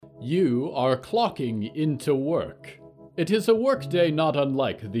You are clocking into work. It is a workday not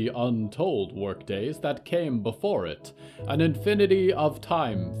unlike the untold workdays that came before it, an infinity of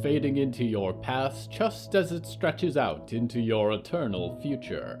time fading into your past just as it stretches out into your eternal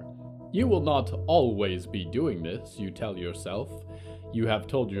future. You will not always be doing this, you tell yourself. You have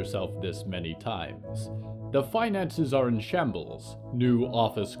told yourself this many times. The finances are in shambles, new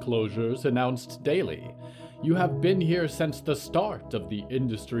office closures announced daily. You have been here since the start of the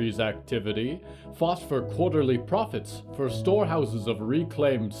industry's activity, fought for quarterly profits, for storehouses of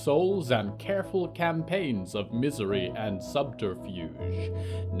reclaimed souls and careful campaigns of misery and subterfuge.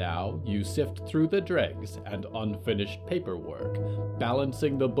 Now you sift through the dregs and unfinished paperwork,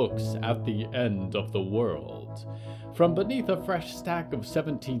 balancing the books at the end of the world. From beneath a fresh stack of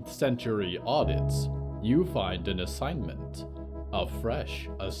 17th century audits, you find an assignment. A fresh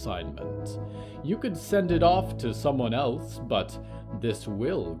assignment. You could send it off to someone else, but this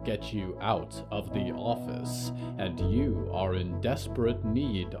will get you out of the office, and you are in desperate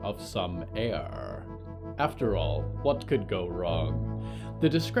need of some air. After all, what could go wrong? The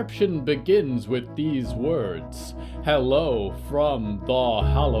description begins with these words: "Hello from the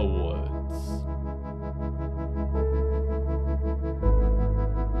Hallowoods."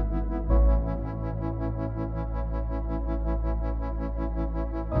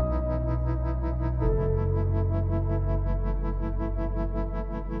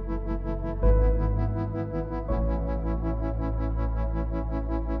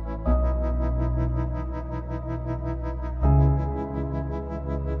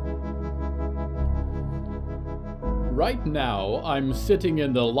 Right now, I'm sitting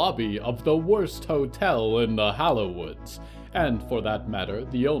in the lobby of the worst hotel in the Hallowoods, and for that matter,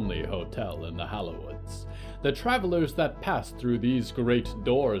 the only hotel in the Hallowoods. The travelers that pass through these great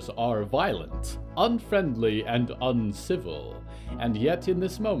doors are violent, unfriendly, and uncivil, and yet in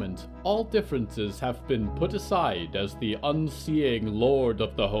this moment, all differences have been put aside as the unseeing lord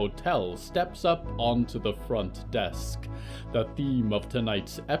of the hotel steps up onto the front desk. The theme of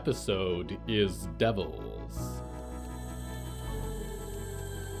tonight's episode is devils.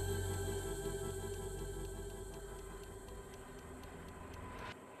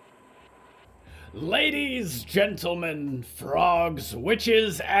 "Ladies, gentlemen, frogs,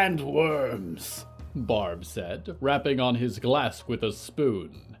 witches, and worms," Barb said, rapping on his glass with a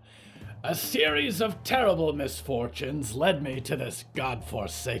spoon. "A series of terrible misfortunes led me to this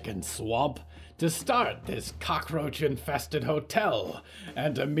godforsaken swamp, to start this cockroach-infested hotel,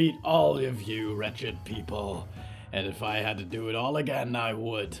 and to meet all of you wretched people. And if I had to do it all again, I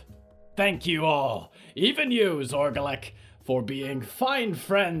would. Thank you all, even you, Zorgalek, for being fine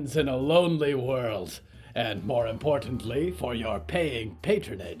friends in a lonely world, and more importantly, for your paying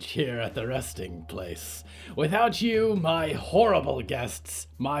patronage here at the resting place. Without you, my horrible guests,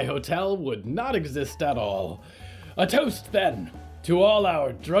 my hotel would not exist at all. A toast, then, to all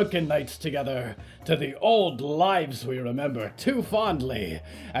our drunken nights together, to the old lives we remember too fondly,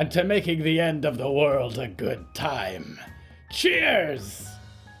 and to making the end of the world a good time. Cheers!"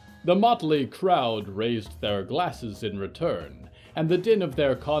 The motley crowd raised their glasses in return, and the din of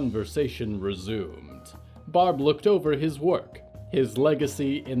their conversation resumed. Barb looked over his work, his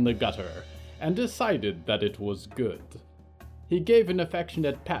legacy in the gutter, and decided that it was good. He gave an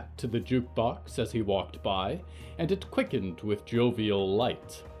affectionate pat to the jukebox as he walked by, and it quickened with jovial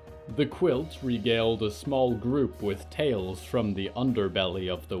light. The quilt regaled a small group with tales from the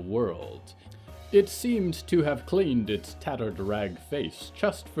underbelly of the world. It seemed to have cleaned its tattered rag face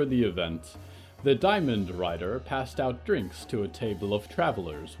just for the event. The Diamond Rider passed out drinks to a table of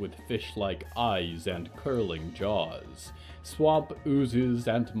travelers with fish-like eyes and curling jaws. Swamp oozes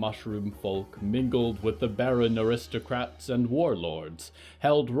and mushroom folk mingled with the barren aristocrats and warlords,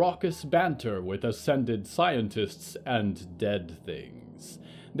 held raucous banter with ascended scientists and dead things.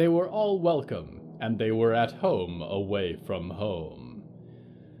 They were all welcome, and they were at home away from home.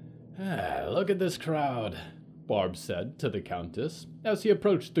 Look at this crowd," Barb said to the Countess, as he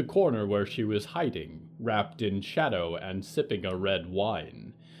approached the corner where she was hiding, wrapped in shadow and sipping a red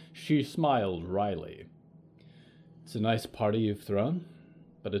wine. She smiled wryly. "It's a nice party you've thrown,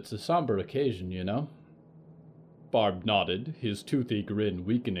 but it's a somber occasion, you know." Barb nodded, his toothy grin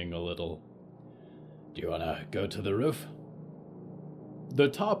weakening a little. "Do you want to go to the roof?" The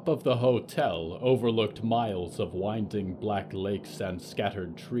top of the hotel overlooked miles of winding black lakes and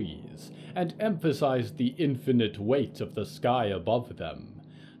scattered trees, and emphasized the infinite weight of the sky above them.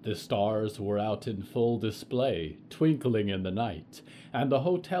 The stars were out in full display, twinkling in the night, and the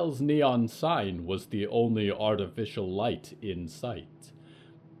hotel's neon sign was the only artificial light in sight.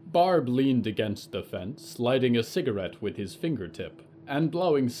 Barb leaned against the fence, lighting a cigarette with his fingertip, and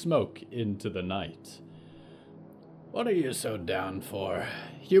blowing smoke into the night. What are you so down for?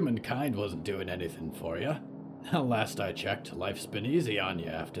 Humankind wasn't doing anything for you. Last I checked, life's been easy on you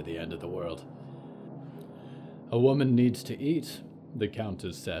after the end of the world. A woman needs to eat, the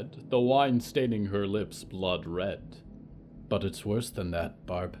Countess said, the wine staining her lips blood red. But it's worse than that,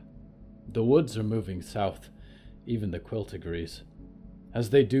 Barb. The woods are moving south, even the quilt agrees.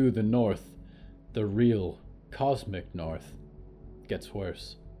 As they do the north, the real, cosmic north, gets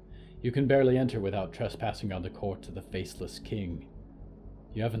worse. You can barely enter without trespassing on the court of the faceless king.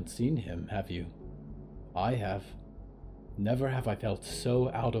 You haven't seen him, have you? I have. Never have I felt so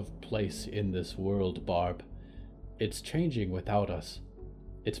out of place in this world, Barb. It's changing without us.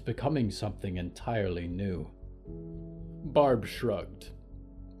 It's becoming something entirely new. Barb shrugged.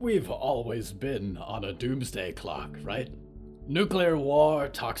 We've always been on a doomsday clock, right? Nuclear war,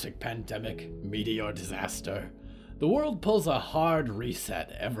 toxic pandemic, meteor disaster. The world pulls a hard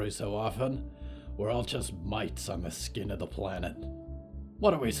reset every so often. We're all just mites on the skin of the planet.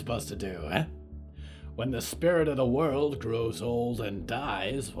 What are we supposed to do, eh? When the spirit of the world grows old and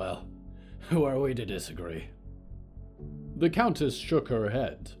dies, well, who are we to disagree? The Countess shook her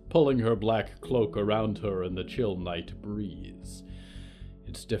head, pulling her black cloak around her in the chill night breeze.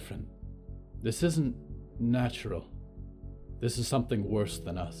 It's different. This isn't natural. This is something worse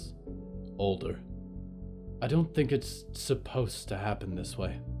than us. Older. I don't think it's supposed to happen this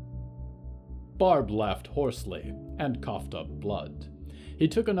way. Barb laughed hoarsely and coughed up blood. He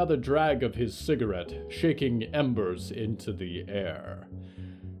took another drag of his cigarette, shaking embers into the air.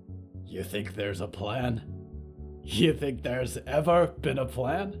 You think there's a plan? You think there's ever been a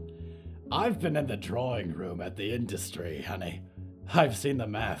plan? I've been in the drawing room at the industry, honey. I've seen the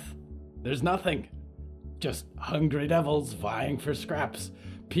math. There's nothing. Just hungry devils vying for scraps,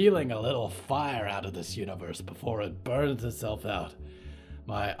 peeling a little fire out of this universe before it burns itself out.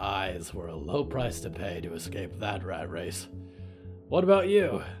 My eyes were a low price to pay to escape that rat race. What about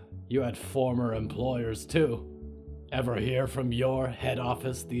you? You had former employers too. Ever hear from your head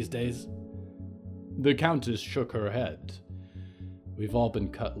office these days? The Countess shook her head. We've all been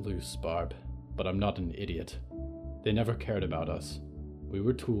cut loose, Barb, but I'm not an idiot. They never cared about us. We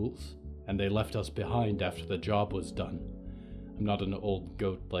were tools, and they left us behind after the job was done. I'm not an old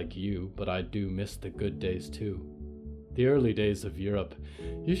goat like you, but I do miss the good days too. The early days of Europe.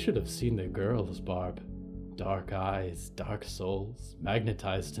 You should have seen the girls, Barb. Dark eyes, dark souls,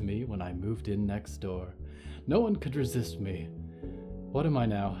 magnetized to me when I moved in next door. No one could resist me. What am I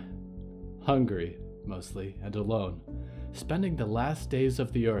now? Hungry, mostly, and alone. Spending the last days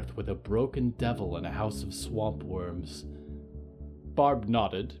of the earth with a broken devil in a house of swamp worms. Barb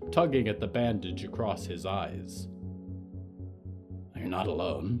nodded, tugging at the bandage across his eyes. You're not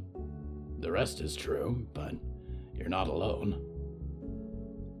alone. The rest is true, but you're not alone.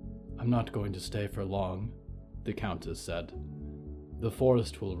 I'm not going to stay for long, the Countess said. The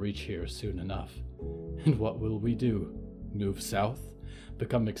forest will reach here soon enough. And what will we do? Move south?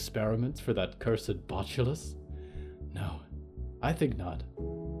 Become experiments for that cursed botulus? No, I think not.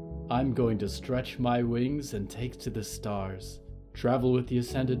 I'm going to stretch my wings and take to the stars. Travel with the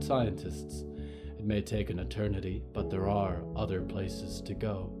ascended scientists. It may take an eternity, but there are other places to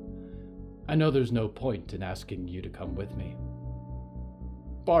go. I know there's no point in asking you to come with me.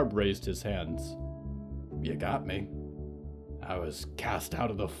 Barb raised his hands. You got me. I was cast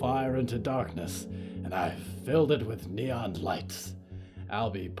out of the fire into darkness, and I filled it with neon lights. I'll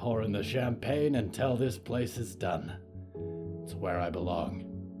be pouring the champagne until this place is done. It's where I belong.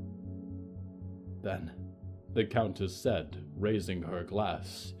 Then, the Countess said, raising her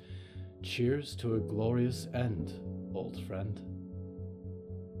glass, cheers to a glorious end, old friend.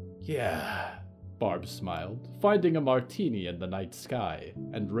 Yeah, Barb smiled, finding a martini in the night sky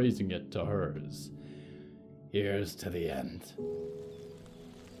and raising it to hers. Here's to the end.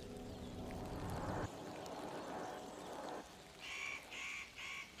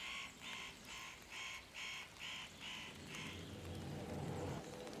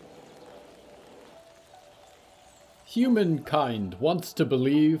 Humankind wants to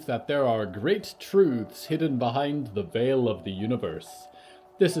believe that there are great truths hidden behind the veil of the universe.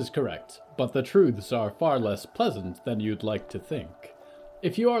 This is correct, but the truths are far less pleasant than you'd like to think.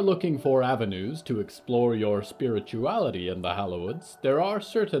 If you are looking for avenues to explore your spirituality in the Hallowoods, there are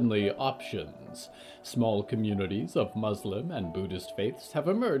certainly options. Small communities of Muslim and Buddhist faiths have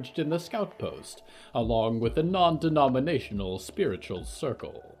emerged in the Scout Post, along with a non-denominational spiritual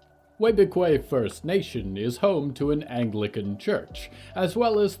circle. Webiquay First Nation is home to an Anglican church, as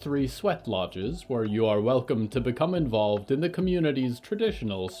well as 3 sweat lodges where you are welcome to become involved in the community's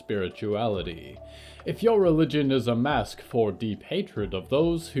traditional spirituality. If your religion is a mask for deep hatred of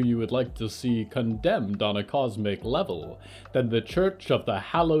those who you would like to see condemned on a cosmic level, then the Church of the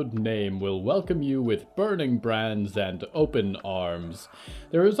Hallowed Name will welcome you with burning brands and open arms.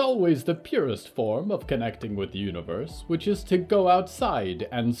 There is always the purest form of connecting with the universe, which is to go outside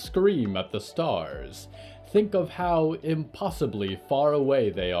and scream at the stars. Think of how impossibly far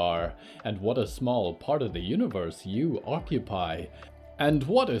away they are, and what a small part of the universe you occupy. And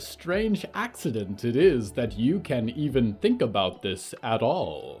what a strange accident it is that you can even think about this at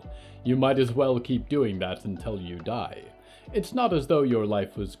all. You might as well keep doing that until you die. It's not as though your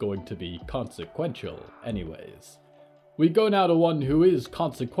life was going to be consequential anyways. We go now to one who is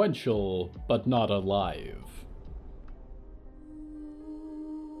consequential, but not alive.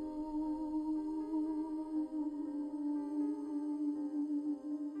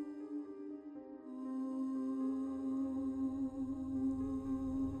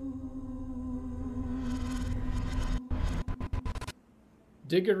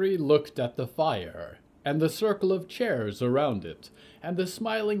 Diggory looked at the fire, and the circle of chairs around it, and the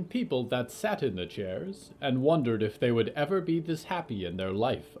smiling people that sat in the chairs, and wondered if they would ever be this happy in their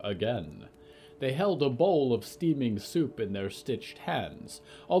life again. They held a bowl of steaming soup in their stitched hands,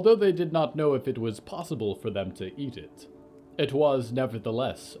 although they did not know if it was possible for them to eat it. It was,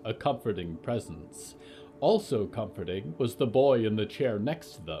 nevertheless, a comforting presence. Also comforting was the boy in the chair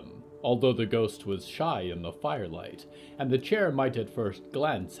next to them, although the ghost was shy in the firelight, and the chair might at first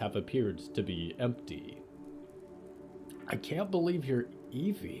glance have appeared to be empty. "I can't believe you're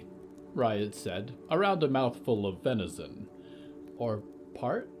Evie," Riot said, around a mouthful of venison. "Or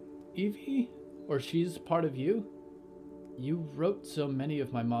part Evie? Or she's part of you? You wrote so many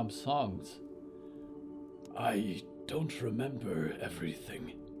of my mom's songs." "I don't remember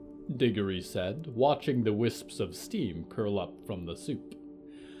everything," Diggory said, watching the wisps of steam curl up from the soup.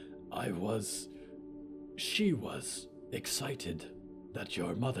 She was excited that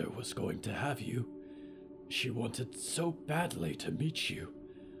your mother was going to have you. She wanted so badly to meet you.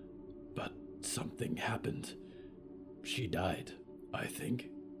 But something happened. She died, I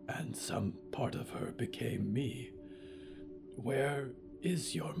think, and some part of her became me. Where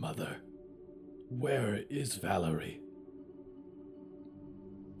is your mother? Where is Valerie?"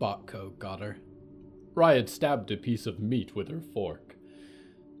 Botco got her. Riot stabbed a piece of meat with her fork.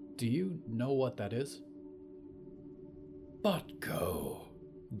 "Do you know what that is?" "Botco,"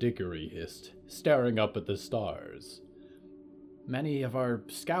 Diggory hissed, staring up at the stars. "Many of our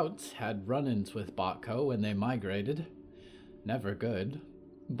scouts had run-ins with Botco when they migrated. Never good,"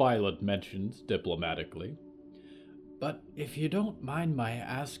 Violet mentioned diplomatically. "But if you don't mind my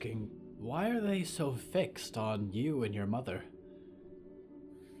asking, why are they so fixed on you and your mother?"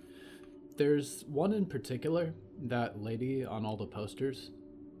 "There's one in particular, that lady on all the posters.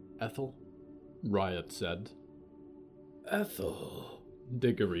 Ethel," Riot said. "Ethel,"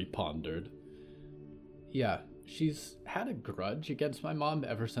 Diggory pondered. "Yeah, she's had a grudge against my mom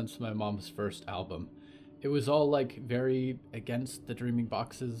ever since my mom's first album. It was all very against the Dreaming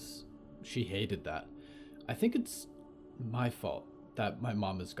Boxes. She hated that. I think it's my fault that my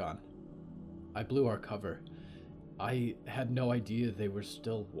mom is gone. I blew our cover. I had no idea they were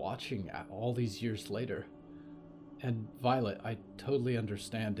still watching all these years later. And Violet, I totally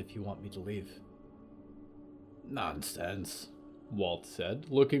understand if you want me to leave." "Nonsense," Walt said,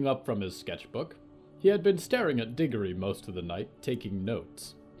 looking up from his sketchbook. He had been staring at Diggory most of the night, taking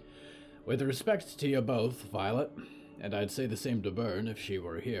notes. "With respect to you both, Violet, and I'd say the same to Byrne if she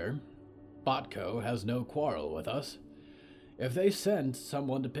were here, Botco has no quarrel with us. If they send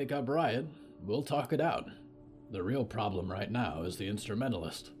someone to pick up Riot, we'll talk it out. The real problem right now is the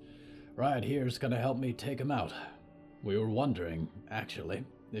instrumentalist. Riot here's gonna help me take him out. We were wondering, actually,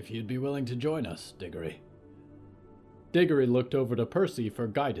 if you'd be willing to join us, Diggory." Diggory looked over to Percy for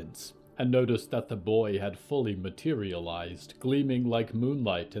guidance, and noticed that the boy had fully materialized, gleaming like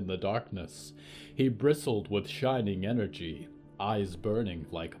moonlight in the darkness. He bristled with shining energy, eyes burning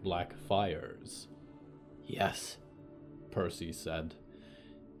like black fires. "Yes," Percy said.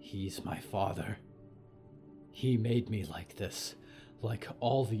 "He's my father. He made me like this, like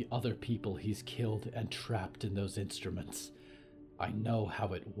all the other people he's killed and trapped in those instruments. I know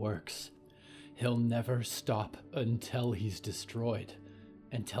how it works. He'll never stop until he's destroyed,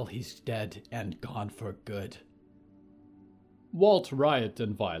 until he's dead and gone for good." Walt, Riot,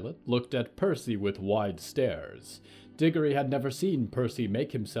 and Violet looked at Percy with wide stares. Diggory had never seen Percy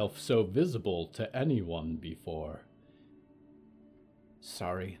make himself so visible to anyone before.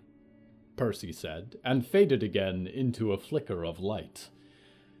 "Sorry," Percy said, and faded again into a flicker of light.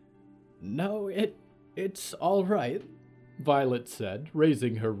 No, it's all right, Violet said,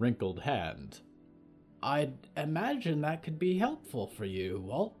 raising her wrinkled hand. I'd imagine that could be helpful for you,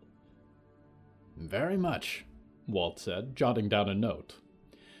 Walt. Very much, Walt said, jotting down a note.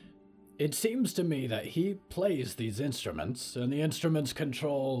 It seems to me that he plays these instruments, and the instruments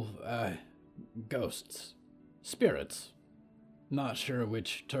control, ghosts. Spirits. Not sure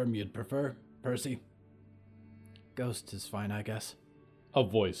which term you'd prefer, Percy. Ghost is fine, I guess, a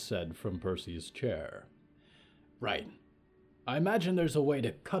voice said from Percy's chair. Right. I imagine there's a way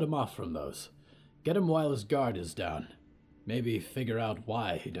to cut him off from those. Get him while his guard is down. Maybe figure out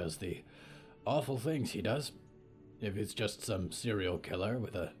why he does the awful things he does. If it's just some serial killer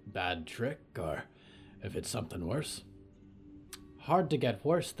with a bad trick, or if it's something worse. Hard to get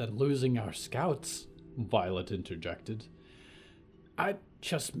worse than losing our scouts, Violet interjected. I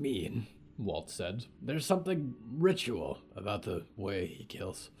just mean, Walt said, there's something ritual about the way he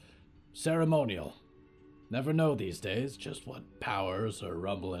kills. Ceremonial. Never know these days just what powers are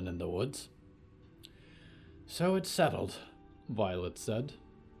rumbling in the woods. So it's settled, Violet said.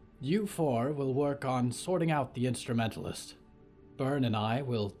 You four will work on sorting out the instrumentalist. Byrne and I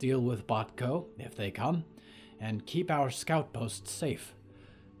will deal with Botco if they come, and keep our scout posts safe.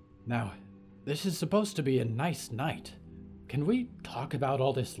 Now, this is supposed to be a nice night. Can we talk about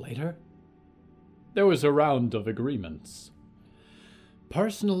all this later? There was a round of agreements.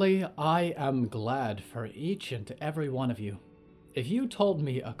 Personally, I am glad for each and every one of you. If you told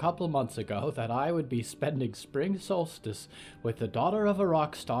me a couple months ago that I would be spending spring solstice with the daughter of a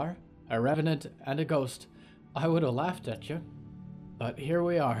rock star, a revenant, and a ghost, I would have laughed at you. But here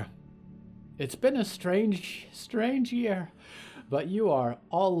we are. It's been a strange year, but you are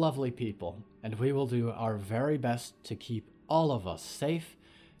all lovely people, and we will do our very best to keep all of us safe,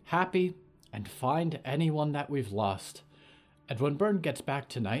 happy, and find anyone that we've lost. And when Byrne gets back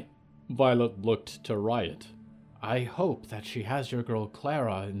tonight, Violet looked to Riot. I hope that she has your girl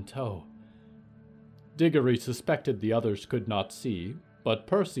Clara in tow. Diggory suspected the others could not see, but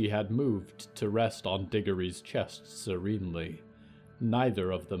Percy had moved to rest on Diggory's chest serenely.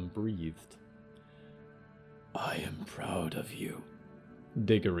 Neither of them breathed. I am proud of you,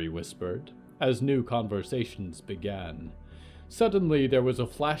 Diggory whispered, as new conversations began. Suddenly there was a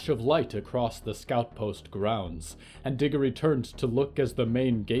flash of light across the scout post grounds, and Diggory turned to look as the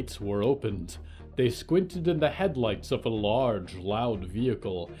main gates were opened. They squinted in the headlights of a large, loud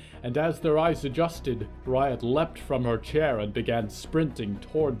vehicle, and as their eyes adjusted, Riot leapt from her chair and began sprinting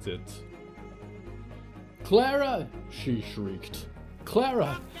towards it. Clara! She shrieked.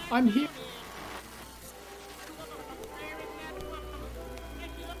 Clara! I'm here!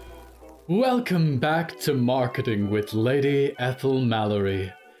 Welcome back to Marketing with Lady Ethel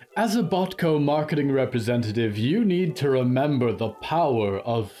Mallory. As a Botco marketing representative, you need to remember the power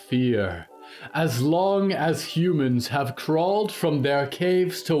of fear. As long as humans have crawled from their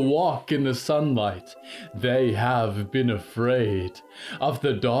caves to walk in the sunlight, they have been afraid of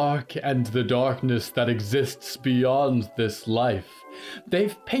the dark and the darkness that exists beyond this life.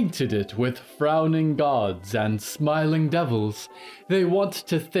 They've painted it with frowning gods and smiling devils. They want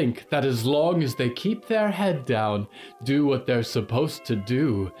to think that as long as they keep their head down, do what they're supposed to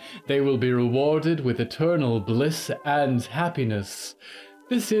do, they will be rewarded with eternal bliss and happiness.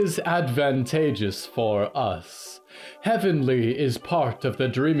 This is advantageous for us. Heavenly is part of the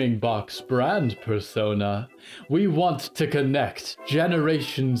Dreaming Box brand persona. We want to connect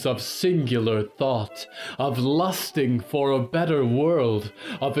generations of singular thought, of lusting for a better world,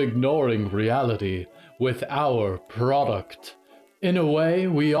 of ignoring reality with our product. In a way,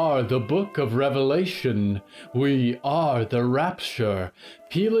 we are the Book of Revelation. We are the Rapture,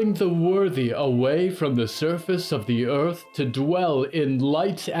 peeling the worthy away from the surface of the earth to dwell in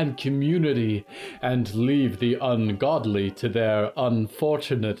light and community, and leave the ungodly to their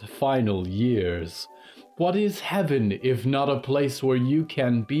unfortunate final years. What is heaven if not a place where you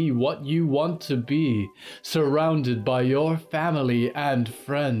can be what you want to be, surrounded by your family and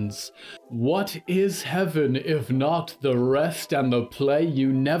friends? What is heaven if not the rest and the play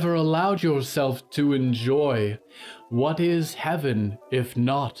you never allowed yourself to enjoy? What is heaven if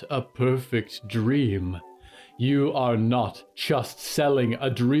not a perfect dream? You are not just selling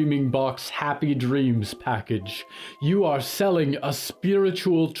a Dreaming Box Happy Dreams package. You are selling a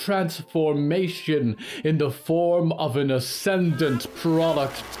spiritual transformation in the form of an ascendant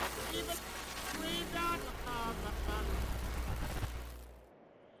product.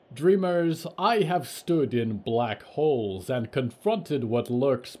 Dreamers, I have stood in black holes and confronted what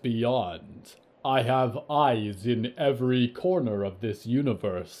lurks beyond. I have eyes in every corner of this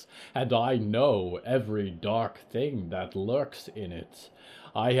universe, and I know every dark thing that lurks in it.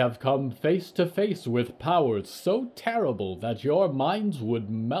 I have come face to face with powers so terrible that your minds would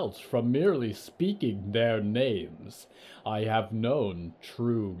melt from merely speaking their names. I have known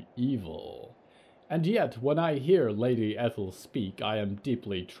true evil. And yet, when I hear Lady Ethel speak, I am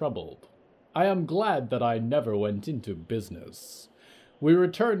deeply troubled. I am glad that I never went into business. We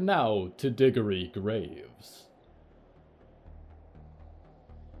return now to Diggory Graves.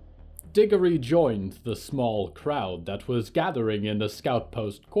 Diggory joined the small crowd that was gathering in the scout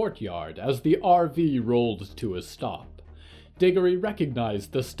post courtyard as the RV rolled to a stop. Diggory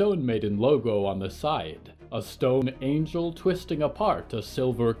recognized the Stone Maiden logo on the side, a stone angel twisting apart a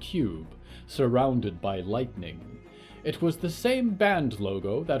silver cube, surrounded by lightning. It was the same band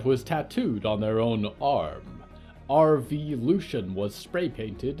logo that was tattooed on their own arm. RV Lucian was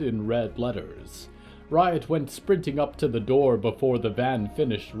spray-painted in red letters. Riot went sprinting up to the door before the van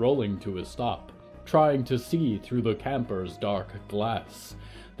finished rolling to a stop, trying to see through the camper's dark glass.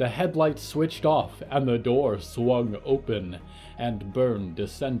 The headlights switched off and the door swung open, and Byrne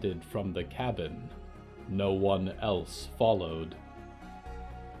descended from the cabin. No one else followed.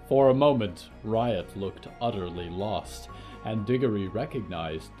 For a moment, Riot looked utterly lost, and Diggory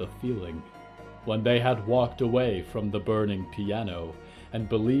recognized the feeling. When they had walked away from the burning piano and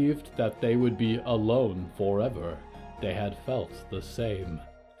believed that they would be alone forever, they had felt the same.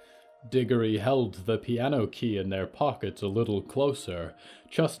 Diggory held the piano key in their pocket a little closer,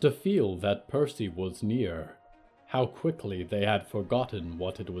 just to feel that Percy was near. How quickly they had forgotten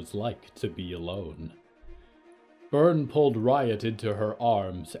what it was like to be alone. Byrne pulled Riot into her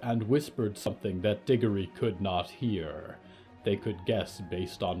arms and whispered something that Diggory could not hear. They could guess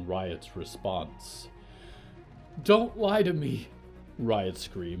based on Riot's response. "Don't lie to me," Riot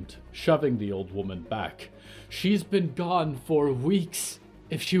screamed, shoving the old woman back. "She's been gone for weeks.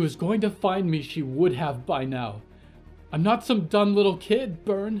 If she was going to find me, she would have by now. I'm not some dumb little kid,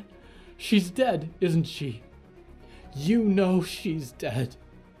 Byrne. She's dead, isn't she? You know she's dead."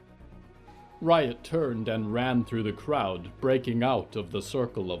 Riot turned and ran through the crowd, breaking out of the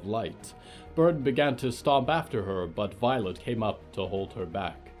circle of light. Byrne began to stomp after her, but Violet came up to hold her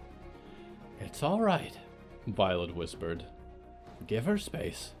back. "It's all right," Violet whispered. "Give her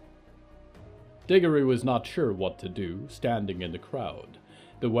space." Diggory was not sure what to do, standing in the crowd.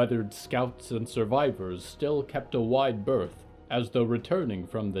 The weathered scouts and survivors still kept a wide berth, as though returning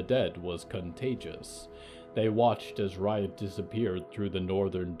from the dead was contagious. They watched as Riot disappeared through the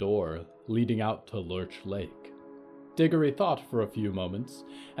northern door, leading out to Lurch Lake. Diggory thought for a few moments,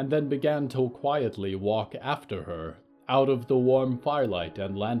 and then began to quietly walk after her, out of the warm firelight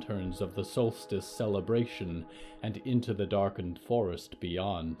and lanterns of the solstice celebration, and into the darkened forest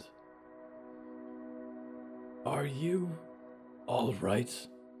beyond. "Are you all right?"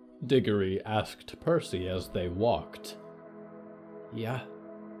 Diggory asked Percy as they walked. "Yeah,"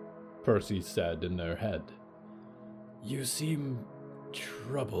 Percy said in their head. "You seem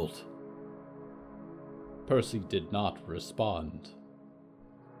troubled." Percy did not respond.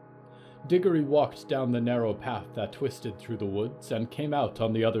 Diggory walked down the narrow path that twisted through the woods and came out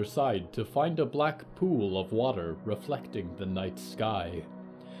on the other side to find a black pool of water reflecting the night sky.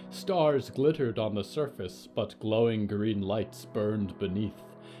 Stars glittered on the surface, but glowing green lights burned beneath,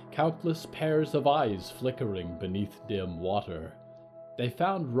 countless pairs of eyes flickering beneath dim water. They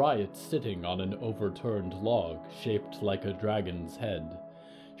found Riot sitting on an overturned log shaped like a dragon's head.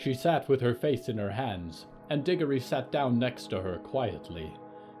 She sat with her face in her hands, and Diggory sat down next to her quietly.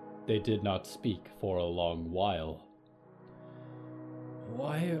 They did not speak for a long while.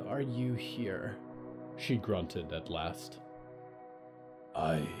 "Why are you here?" she grunted at last.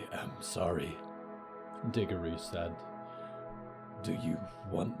 "I am sorry," Diggory said. "Do you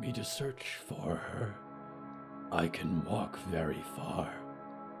want me to search for her? I can walk very far."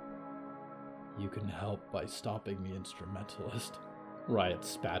 "You can help by stopping the instrumentalist," Riot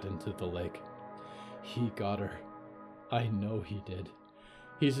spat into the lake. "He got her. I know he did.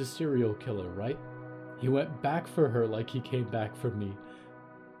 He's a serial killer, right? He went back for her like he came back for me.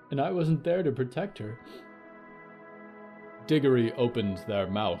 And I wasn't there to protect her." Diggory opened their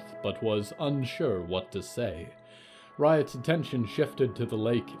mouth, but was unsure what to say. Riot's attention shifted to the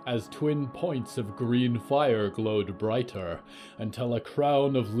lake as twin points of green fire glowed brighter, until a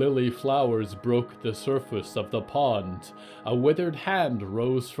crown of lily flowers broke the surface of the pond. A withered hand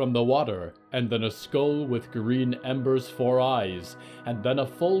rose from the water, and then a skull with green embers for eyes, and then a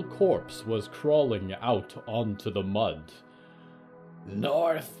full corpse was crawling out onto the mud.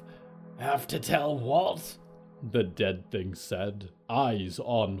 "North, have to tell Walt," the dead thing said, eyes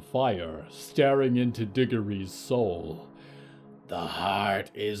on fire, staring into Diggory's soul. The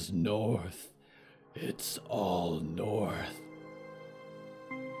heart is north. It's all north.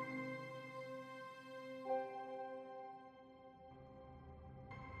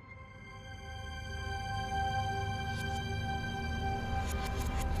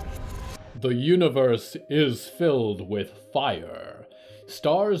 The universe is filled with fire.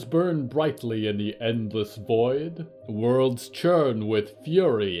 Stars burn brightly in the endless void. Worlds churn with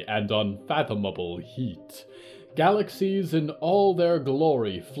fury and unfathomable heat. Galaxies in all their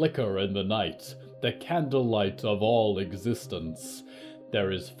glory flicker in the night, the candlelight of all existence.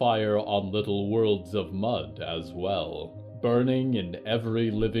 There is fire on little worlds of mud as well, burning in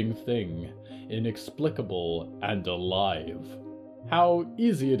every living thing, inexplicable and alive. How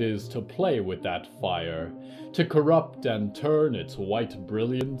easy it is to play with that fire, to corrupt and turn its white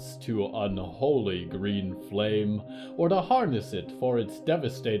brilliance to unholy green flame, or to harness it for its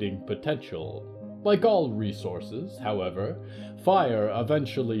devastating potential. Like all resources, however, fire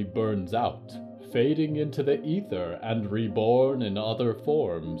eventually burns out, fading into the ether and reborn in other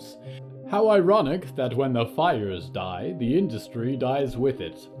forms. How ironic that when the fires die, the industry dies with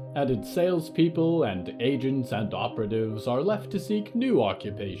it, and its salespeople and agents and operatives are left to seek new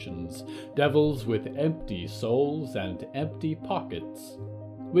occupations, devils with empty souls and empty pockets.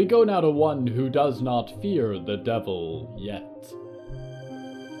 We go now to one who does not fear the devil yet.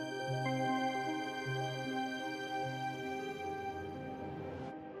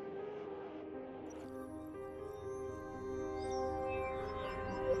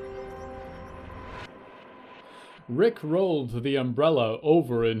 Rick rolled the umbrella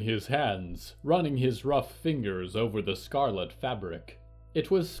over in his hands, running his rough fingers over the scarlet fabric. It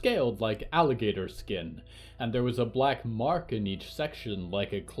was scaled like alligator skin, and there was a black mark in each section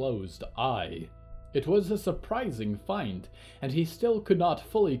like a closed eye. It was a surprising find, and he still could not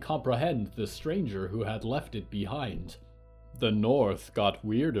fully comprehend the stranger who had left it behind. The North got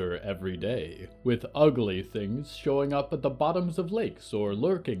weirder every day, with ugly things showing up at the bottoms of lakes or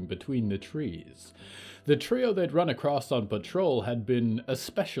lurking between the trees. The trio they'd run across on patrol had been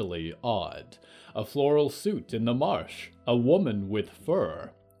especially odd. A floral suit in the marsh, a woman with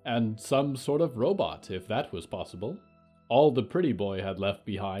fur, and some sort of robot, if that was possible. All the pretty boy had left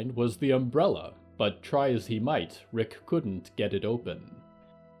behind was the umbrella, but try as he might, Rick couldn't get it open.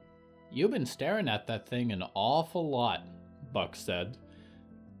 "You've been staring at that thing an awful lot," Buck said.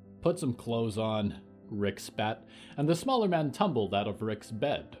 "Put some clothes on," Rick spat, and the smaller man tumbled out of Rick's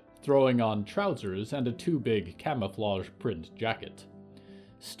bed, throwing on trousers and a too-big camouflage print jacket.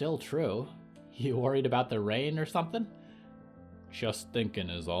 "Still true. You worried about the rain or something?" "Just thinking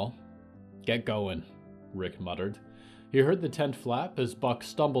is all." "Get going," Rick muttered. He heard the tent flap as Buck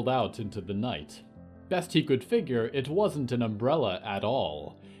stumbled out into the night. Best he could figure, it wasn't an umbrella at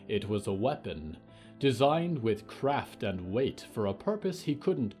all. It was a weapon, designed with craft and weight for a purpose he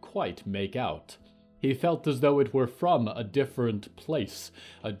couldn't quite make out. He felt as though it were from a different place,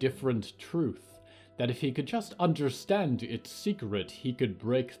 a different truth, that if he could just understand its secret, he could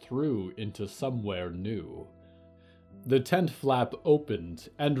break through into somewhere new. The tent flap opened,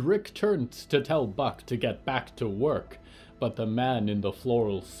 and Rick turned to tell Buck to get back to work, but the man in the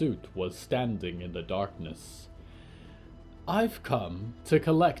floral suit was standing in the darkness. "I've come to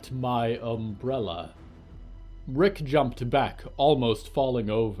collect my umbrella." Rick jumped back, almost falling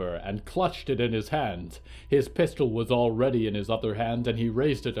over, and clutched it in his hand. His pistol was already in his other hand, and he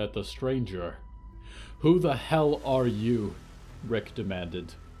raised it at the stranger. "Who the hell are you?" Rick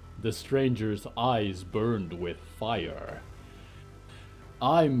demanded. The stranger's eyes burned with fire.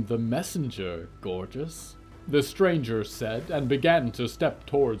 "I'm the messenger, gorgeous," the stranger said, and began to step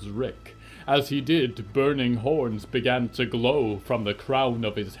towards Rick. As he did, burning horns began to glow from the crown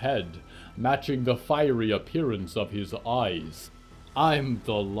of his head, matching the fiery appearance of his eyes. "I'm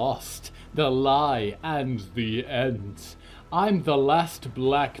the lost, the lie, and the end. I'm the last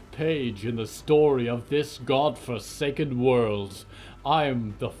black page in the story of this god-forsaken world.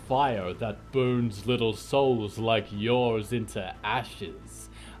 I'm the fire that burns little souls like yours into ashes.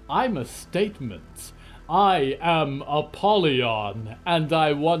 I'm a statement. I am Apollyon, and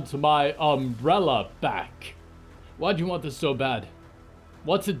I want my umbrella back." "Why'd you want this so bad?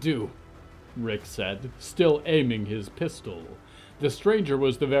 What's it do?" Rick said, still aiming his pistol. The stranger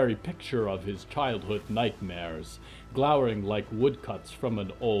was the very picture of his childhood nightmares, glowering like woodcuts from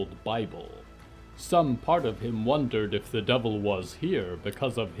an old Bible. Some part of him wondered if the devil was here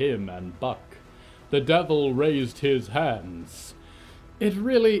because of him and Buck. The devil raised his hands. "It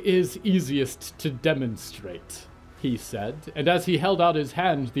really is easiest to demonstrate." he said, and as he held out his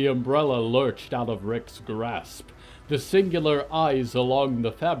hand, the umbrella lurched out of Rick's grasp. The singular eyes along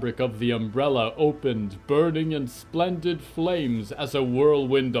the fabric of the umbrella opened, burning in splendid flames as a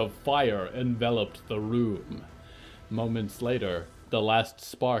whirlwind of fire enveloped the room. Moments later, the last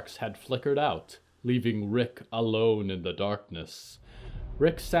sparks had flickered out, leaving Rick alone in the darkness.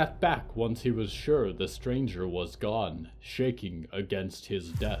 Rick sat back once he was sure the stranger was gone, shaking against his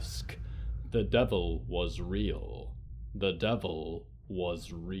desk. The devil was real. The devil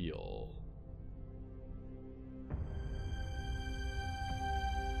was real.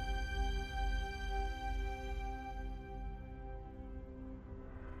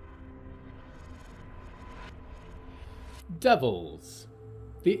 Devils.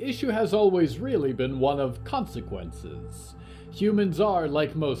 The issue has always really been one of consequences. Humans are,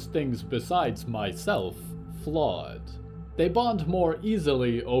 like most things besides myself, flawed. They bond more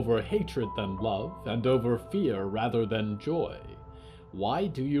easily over hatred than love, and over fear rather than joy. Why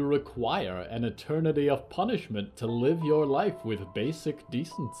do you require an eternity of punishment to live your life with basic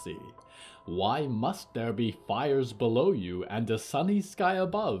decency? Why must there be fires below you and a sunny sky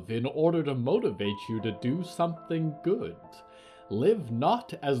above in order to motivate you to do something good? Live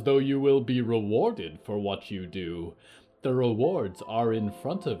not as though you will be rewarded for what you do. The rewards are in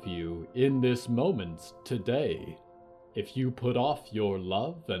front of you in this moment today. If you put off your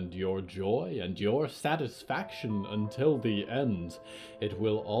love and your joy and your satisfaction until the end, it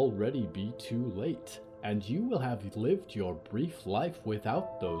will already be too late, and you will have lived your brief life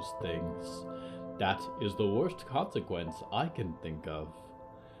without those things. That is the worst consequence I can think of.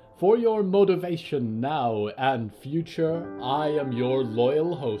 For your motivation now and future, I am your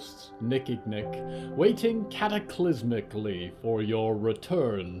loyal host, Nickignick, waiting cataclysmically for your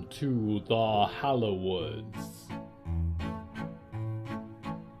return to the Hallowoods.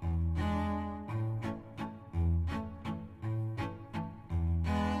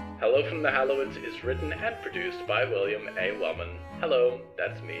 Hello from the Hallowoods is written and produced by William A. Wellman. Hello,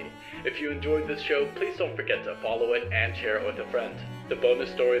 that's me. If you enjoyed this show, please don't forget to follow it and share it with a friend. The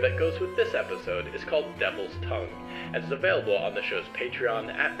bonus story that goes with this episode is called Devil's Tongue, and is available on the show's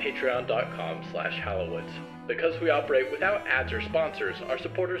Patreon at patreon.com/Hallowoods. Because we operate without ads or sponsors, our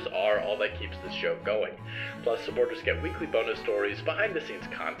supporters are all that keeps this show going. Plus, supporters get weekly bonus stories, behind-the-scenes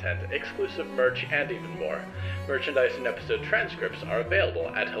content, exclusive merch, and even more. Merchandise and episode transcripts are available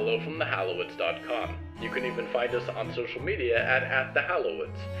at hellofromthehallowoods.com. You can even find us on social media at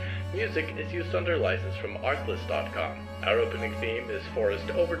 @thehallowoods. Music is used under license from artlist.com. Our opening theme is Forest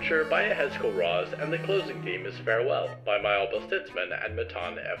Overture by Ehezkel Raz, and the closing theme is Farewell by Myalba Stitzman and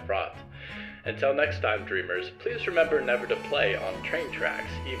Matan Efrat. Until next time, dreamers, please remember never to play on train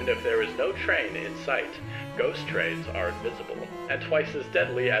tracks, even if there is no train in sight. Ghost trains are invisible, and twice as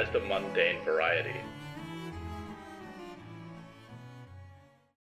deadly as the mundane variety.